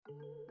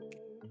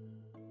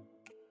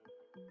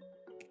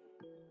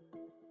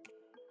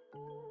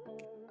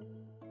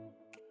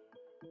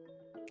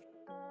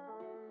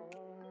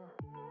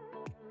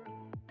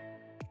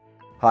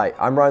Hi,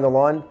 I'm Ryan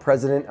Lalonde,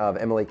 President of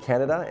MLA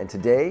Canada, and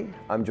today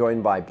I'm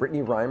joined by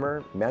Brittany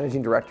Reimer,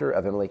 Managing Director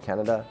of MLA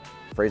Canada,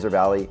 Fraser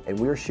Valley, and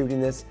we're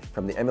shooting this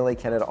from the MLA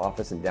Canada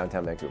office in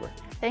downtown Vancouver.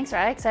 Thanks,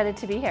 Ryan. Excited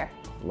to be here.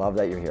 Love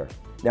that you're here.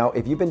 Now,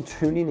 if you've been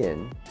tuning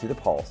in to The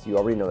Pulse, you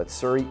already know that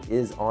Surrey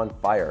is on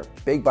fire.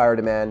 Big buyer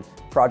demand,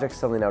 projects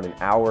selling out in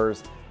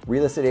hours,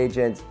 real estate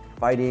agents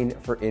fighting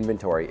for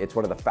inventory. It's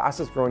one of the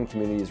fastest growing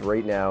communities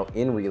right now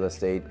in real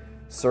estate.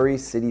 Surrey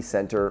City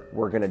Centre,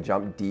 we're going to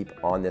jump deep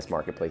on this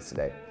marketplace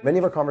today. Many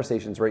of our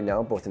conversations right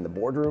now, both in the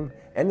boardroom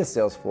and the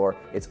sales floor,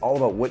 it's all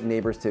about what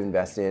neighbors to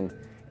invest in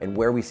and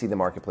where we see the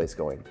marketplace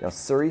going. Now,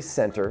 Surrey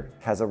Centre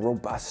has a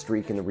robust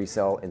streak in the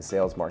resale and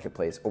sales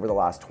marketplace over the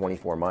last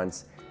 24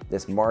 months.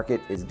 This market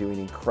is doing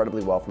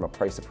incredibly well from a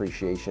price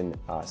appreciation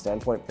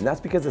standpoint, and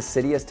that's because the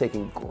city has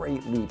taken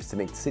great leaps to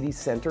make City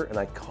Centre an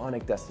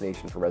iconic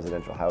destination for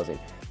residential housing,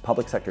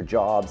 public sector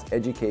jobs,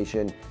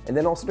 education, and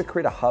then also to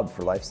create a hub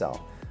for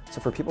lifestyle. So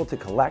for people to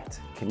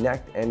collect,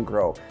 connect, and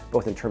grow,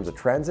 both in terms of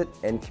transit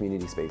and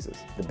community spaces.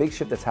 The big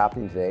shift that's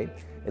happening today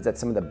is that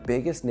some of the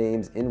biggest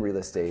names in real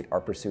estate are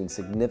pursuing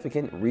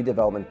significant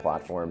redevelopment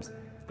platforms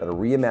that are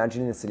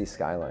reimagining the city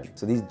skyline.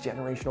 So these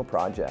generational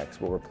projects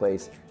will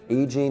replace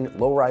aging,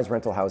 low-rise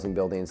rental housing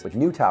buildings with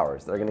new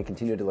towers that are going to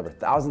continue to deliver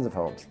thousands of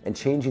homes and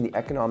changing the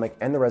economic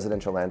and the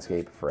residential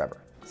landscape forever.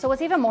 So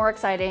what's even more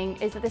exciting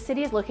is that the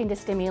city is looking to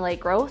stimulate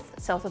growth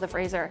south of the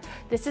Fraser.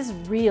 This is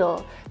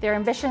real. Their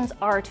ambitions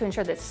are to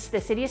ensure that the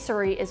city of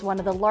Surrey is one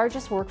of the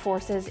largest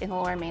workforces in the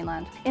Lower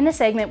Mainland. In this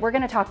segment, we're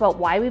going to talk about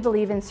why we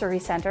believe in Surrey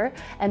Centre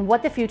and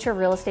what the future of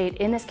real estate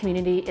in this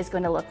community is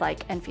going to look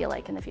like and feel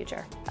like in the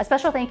future. A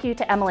special thank you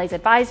to MLA's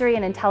advisory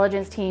and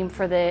intelligence team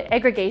for the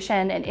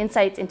aggregation and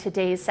insights in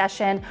today's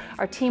session.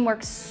 Our team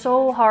works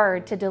so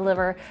hard to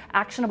deliver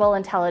actionable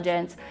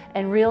intelligence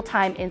and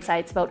real-time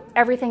insights about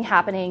everything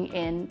happening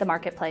in the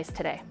marketplace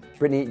today.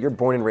 Brittany, you're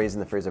born and raised in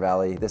the Fraser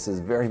Valley. This is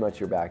very much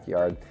your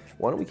backyard.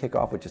 Why don't we kick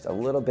off with just a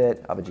little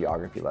bit of a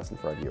geography lesson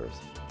for our viewers?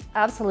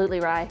 Absolutely,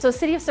 Rye. So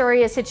City of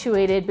Surrey is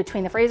situated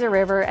between the Fraser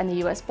River and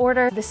the US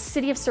border. The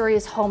City of Surrey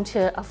is home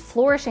to a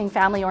flourishing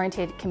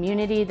family-oriented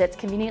community that's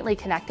conveniently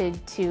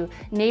connected to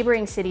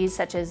neighboring cities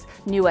such as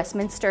New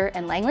Westminster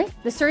and Langley.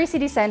 The Surrey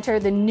City Centre,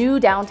 the new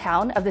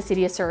downtown of the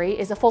City of Surrey,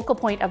 is a focal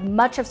point of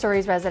much of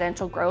Surrey's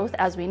residential growth,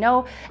 as we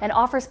know, and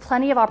offers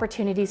plenty of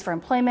opportunities for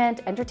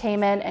employment,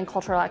 entertainment, and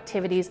cultural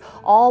activities,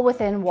 all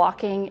within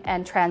walking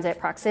and transit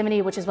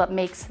proximity, which is what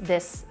makes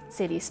this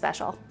city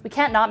special. We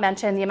can't not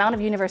mention the amount of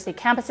university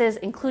campuses,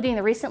 including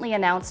the recently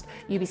announced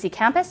UBC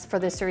campus for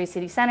the Surrey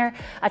City Centre,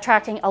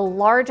 attracting a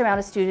large amount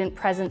of student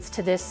presence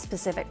to this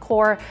specific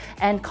core,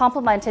 and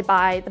complemented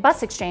by the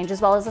bus exchange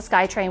as well as the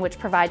SkyTrain, which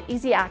provide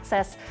easy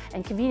access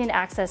and convenient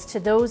access to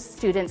those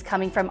students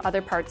coming from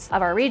other parts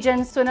of our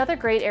region. So another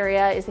great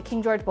area is the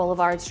King George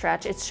Boulevard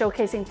stretch. It's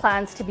showcasing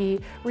plans to be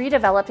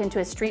redeveloped into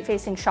a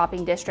street-facing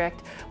shopping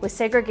district with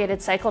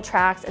segregated cycle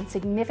tracks and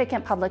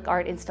significant public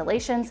art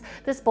installations.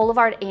 This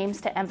boulevard aims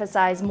to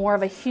emphasize more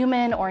of a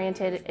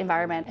human-oriented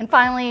environment. And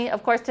finally,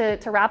 of course, to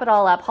wrap it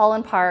all up,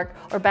 Holland Park,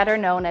 or better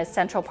known as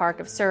Central Park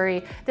of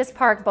Surrey. This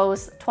park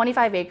boasts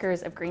 25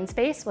 acres of green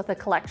space with a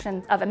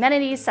collection of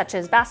amenities such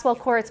as basketball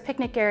courts,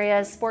 picnic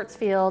areas, sports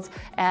fields,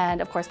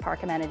 and of course,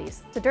 park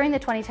amenities. So during the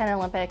 2010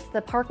 Olympics,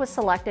 the park was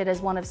selected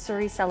as one of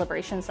Surrey's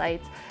celebration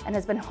sites and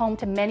has been home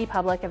to many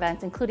public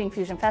events, including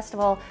Fusion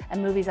Festival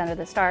and Movies Under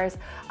the Stars.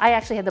 I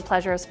actually had the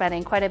pleasure of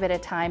spending quite a bit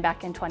of time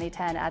back in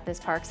 2010 at this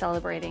park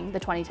celebrating the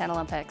 2010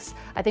 Olympics.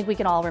 I think we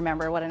can all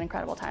remember what an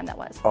incredible time that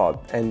was.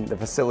 Oh, and the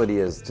facility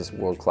is just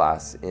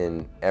world-class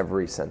in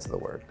every sense of the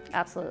word.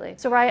 Absolutely.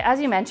 So, Ryan, as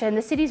you mentioned,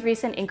 the city's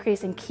recent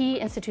increase in key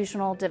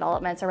institutional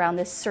developments around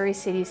this Surrey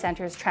City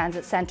Centre's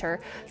transit centre,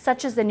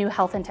 such as the new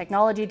Health and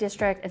Technology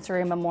District and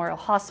Surrey Memorial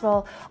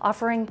Hospital,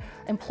 offering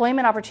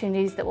employment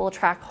opportunities that will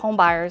attract home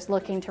buyers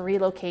looking to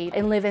relocate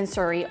and live in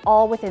Surrey,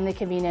 all within the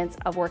convenience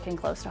of working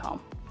close to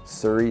home.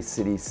 Surrey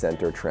City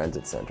Centre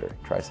Transit Centre.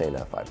 Try saying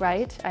that 5 times.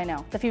 Right? I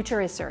know. The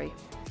future is Surrey.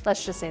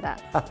 Let's just say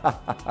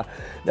that.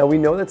 Now, we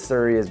know that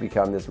Surrey has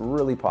become this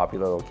really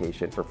popular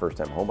location for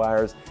first-time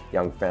homebuyers,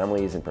 young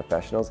families, and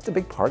professionals. It's a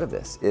big part of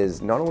this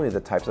is not only the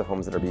types of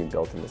homes that are being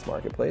built in this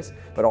marketplace,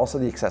 but also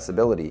the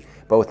accessibility,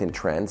 both in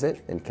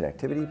transit and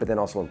connectivity, but then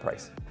also in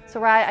price. So,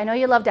 Ryan, I know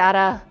you love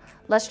data.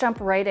 Let's jump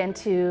right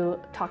into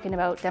talking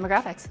about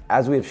demographics.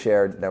 As we have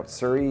shared, now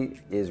Surrey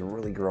is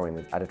really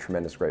growing at a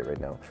tremendous rate right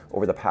now.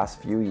 Over the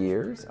past few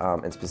years,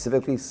 and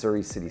specifically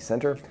Surrey City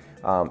Centre,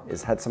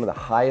 has had some of the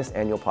highest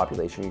annual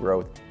population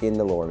growth in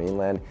the Lower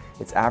Mainland.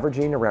 It's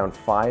averaging around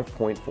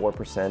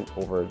 5.4%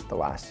 over the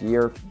last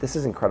year. This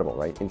is incredible,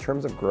 right? In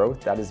terms of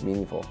growth, that is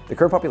meaningful. The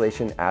current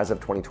population as of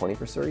 2020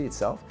 for Surrey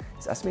itself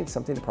is estimated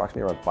something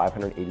approximately around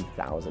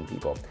 580,000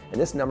 people.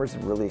 And this number is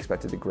really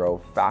expected to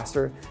grow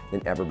faster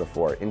than ever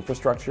before.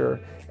 Infrastructure,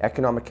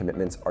 economic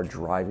commitments are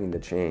driving the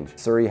change.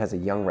 Surrey has a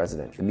young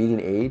resident. The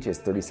median age is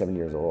 37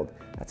 years old.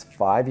 That's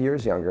 5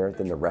 years younger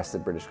than the rest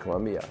of British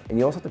Columbia. And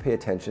you also have to pay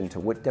attention to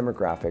what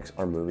demographics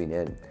are moving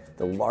in.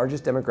 The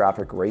largest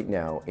demographic right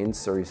now in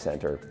Surrey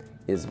Centre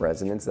is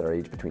residents that are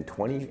aged between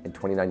 20 and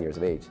 29 years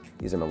of age.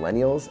 These are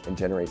millennials and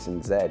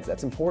Generation Zs.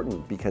 That's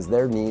important because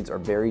their needs are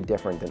very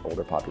different than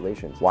older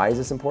populations. Why is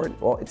this important?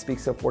 Well, it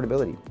speaks to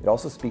affordability. It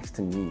also speaks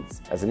to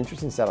needs. As an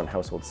interesting stat on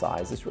household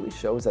size, this really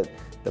shows that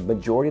the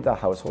majority of the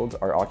households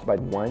are occupied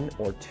 1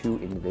 or 2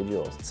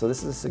 individuals. So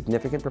this is a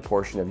significant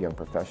proportion of young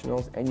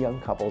professionals and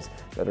young couples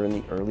that are in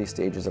the early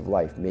stages of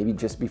life, maybe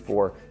just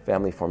before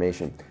family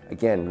formation.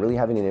 Again, really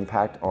having an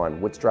impact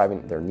on what's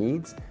driving their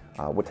needs,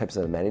 what types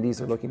of amenities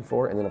they're looking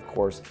for, and then of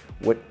course,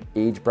 what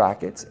age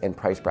brackets and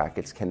price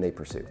brackets can they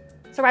pursue.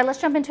 So right,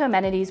 let's jump into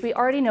amenities. We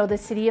already know the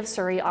City of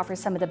Surrey offers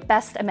some of the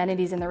best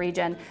amenities in the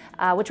region,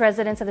 which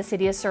residents of the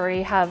City of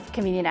Surrey have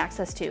convenient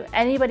access to.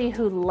 Anybody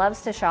who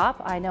loves to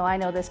shop, I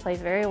know this place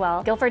very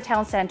well. Guildford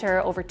Town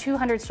Centre, over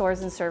 200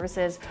 stores and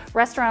services,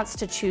 restaurants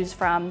to choose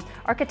from.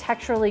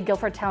 Architecturally,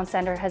 Guildford Town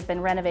Centre has been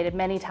renovated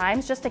many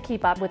times just to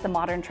keep up with the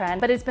modern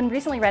trend, but it's been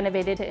recently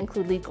renovated to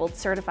include LEED Gold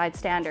certified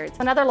standards.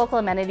 Another local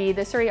amenity,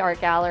 the Surrey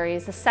Art Gallery,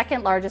 is the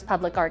second largest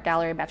public art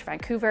gallery in Metro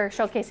Vancouver,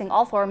 showcasing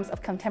all forms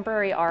of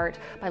contemporary art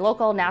by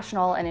local,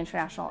 national, and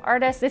international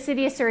artists. The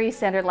City of Surrey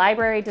Standard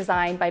Library,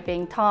 designed by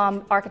Bing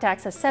Tom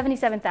Architects, has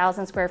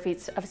 77,000 square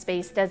feet of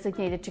space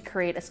designated to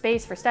create a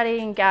space for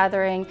studying,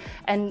 gathering,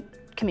 and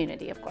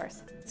community, of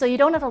course. So you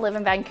don't have to live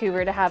in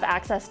Vancouver to have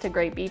access to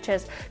great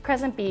beaches.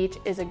 Crescent Beach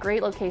is a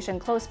great location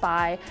close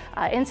by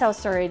in South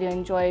Surrey to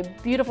enjoy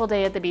a beautiful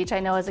day at the beach. I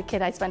know as a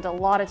kid I spent a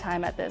lot of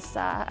time at this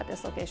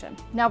location.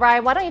 Now,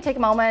 Brian, why don't you take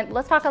a moment?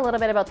 Let's talk a little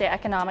bit about the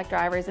economic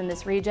drivers in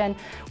this region.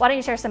 Why don't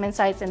you share some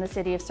insights in the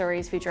City of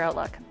Surrey's future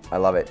outlook? I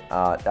love it.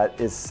 That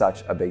is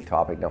such a big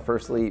topic. Now,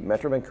 firstly,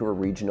 Metro Vancouver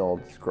Regional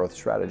Growth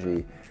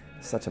Strategy,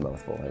 such a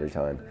mouthful every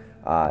time.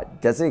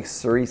 Designates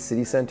Surrey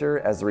City Centre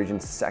as the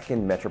region's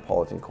second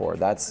metropolitan core.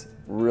 That's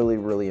really,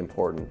 really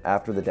important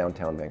after the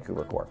downtown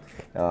Vancouver core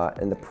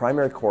and the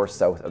primary core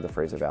south of the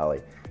Fraser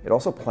Valley. It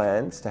also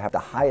plans to have the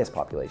highest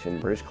population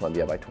in British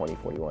Columbia by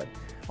 2041.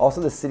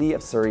 Also, the City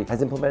of Surrey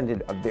has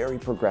implemented a very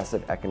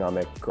progressive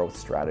economic growth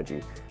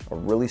strategy, a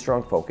really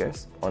strong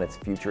focus on its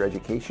future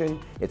education,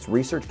 its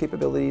research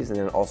capabilities, and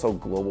then also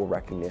global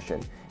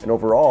recognition, and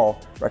overall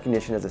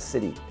recognition as a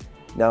city.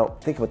 Now,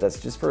 think about this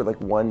just for like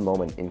one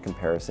moment in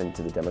comparison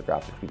to the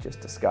demographics we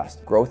just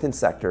discussed. Growth in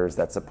sectors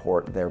that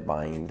support their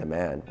buying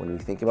demand. When we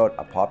think about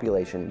a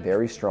population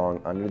very strong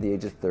under the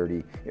age of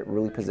 30, it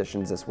really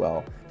positions us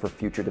well for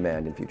future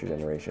demand in future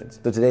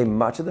generations. So today,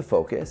 much of the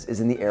focus is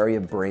in the area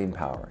of brain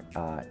power.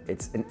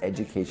 It's an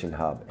education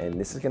hub, and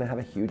this is going to have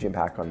a huge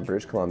impact on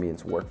British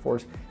Columbians'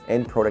 workforce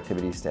and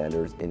productivity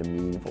standards in a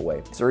meaningful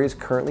way. Surrey is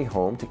currently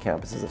home to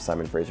campuses of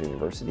Simon Fraser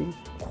University,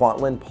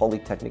 Kwantlen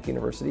Polytechnic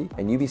University,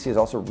 and UBC has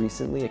also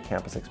recently a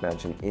campus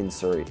expansion in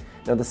Surrey.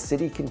 Now, the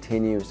city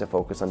continues to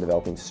focus on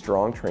developing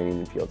strong training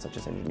in fields such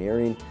as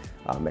engineering,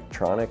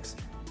 mechatronics,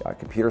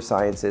 computer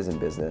sciences and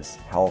business,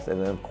 health,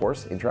 and then of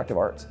course, interactive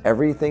arts.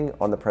 Everything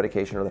on the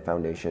predication or the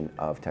foundation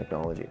of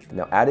technology.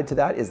 Now, added to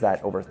that is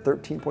that over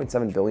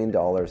 $13.7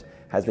 billion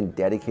has been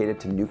dedicated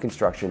to new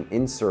construction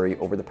in Surrey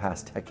over the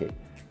past decade.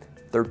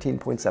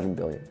 $13.7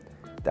 billion.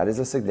 That is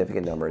a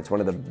significant number. It's one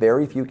of the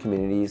very few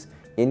communities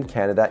in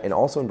Canada and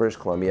also in British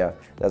Columbia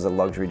that has a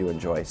luxury to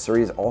enjoy.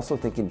 Surrey is also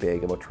thinking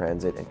big about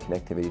transit and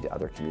connectivity to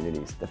other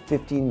communities. The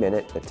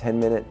 15-minute, the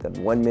 10-minute, the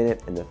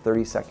 1-minute, and the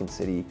 30-second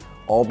city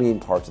all being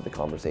parts of the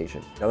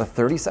conversation. Now, the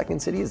 30-second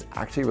city is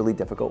actually really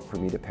difficult for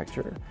me to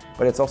picture,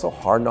 but it's also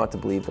hard not to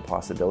believe the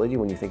possibility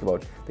when you think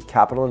about the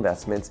capital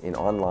investments in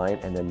online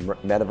and then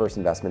metaverse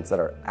investments that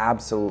are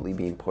absolutely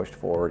being pushed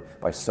forward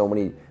by so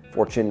many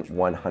Fortune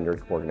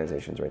 100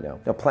 organizations right now.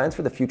 Now, plans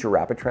for the future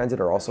rapid transit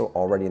are also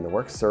already in the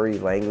works. Surrey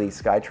Langley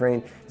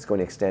SkyTrain is going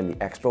to extend the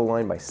Expo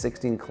line by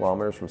 16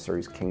 kilometers from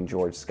Surrey's King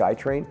George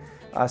SkyTrain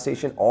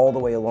station all the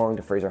way along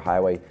to Fraser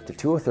Highway to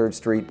 203rd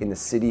Street in the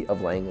city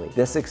of Langley.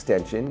 This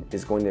extension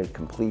is going to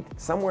complete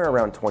somewhere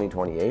around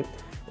 2028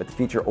 with the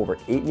feature over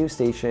 8 new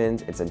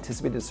stations. It's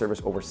anticipated to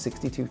service over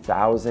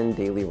 62,000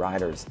 daily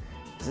riders.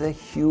 This is a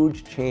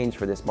huge change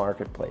for this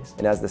marketplace.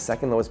 And as the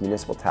second lowest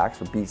municipal tax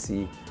for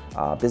BC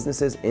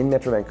businesses in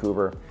Metro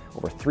Vancouver,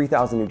 over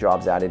 3,000 new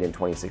jobs added in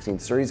 2016,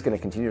 Surrey is going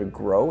to continue to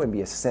grow and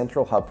be a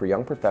central hub for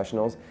young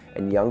professionals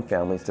and young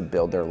families to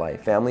build their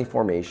life. Family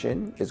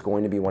formation is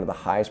going to be one of the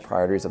highest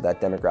priorities of that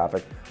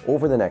demographic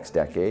over the next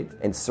decade,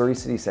 and Surrey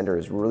City Centre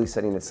is really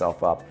setting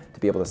itself up to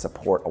be able to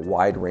support a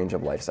wide range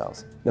of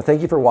lifestyles. Now,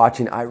 thank you for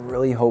watching. I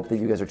really hope that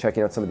you guys are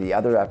checking out some of the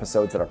other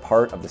episodes that are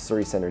part of the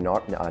Surrey Centre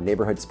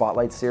Neighborhood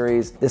Spotlight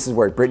series. This is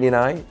where Brittany and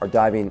I are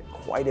diving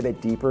quite a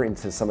bit deeper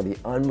into some of the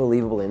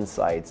unbelievable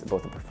insights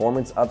about the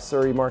performance of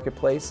Surrey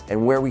Marketplace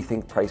and where we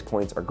think price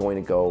points are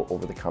going to go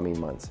over the coming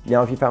months.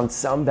 Now, if you found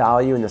some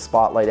value in the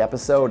Spotlight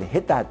episode,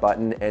 hit that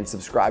button and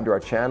subscribe to our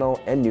channel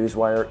and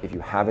Newswire if you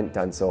haven't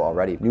done so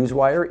already.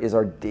 Newswire is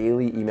our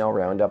daily email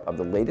roundup of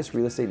the latest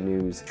real estate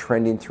news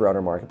trending throughout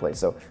our marketplace.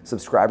 So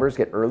subscribers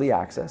get early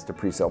access to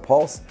pre-sale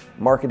pulse,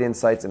 market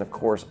insights, and of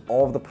course,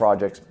 all of the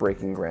projects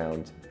breaking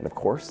ground. And of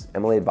course,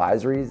 MLA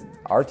Advisories,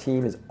 our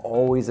team is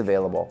always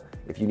available.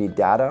 If you need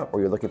data or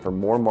you're looking for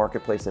more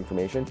marketplace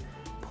information,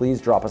 please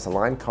drop us a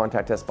line.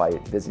 Contact us by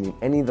visiting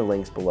any of the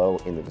links below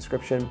in the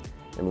description.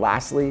 And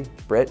lastly,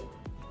 Britt,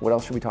 what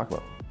else should we talk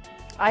about?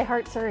 I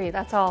heart Surrey,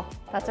 that's all.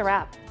 That's a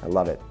wrap. I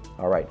love it.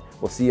 All right,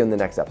 we'll see you in the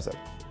next episode.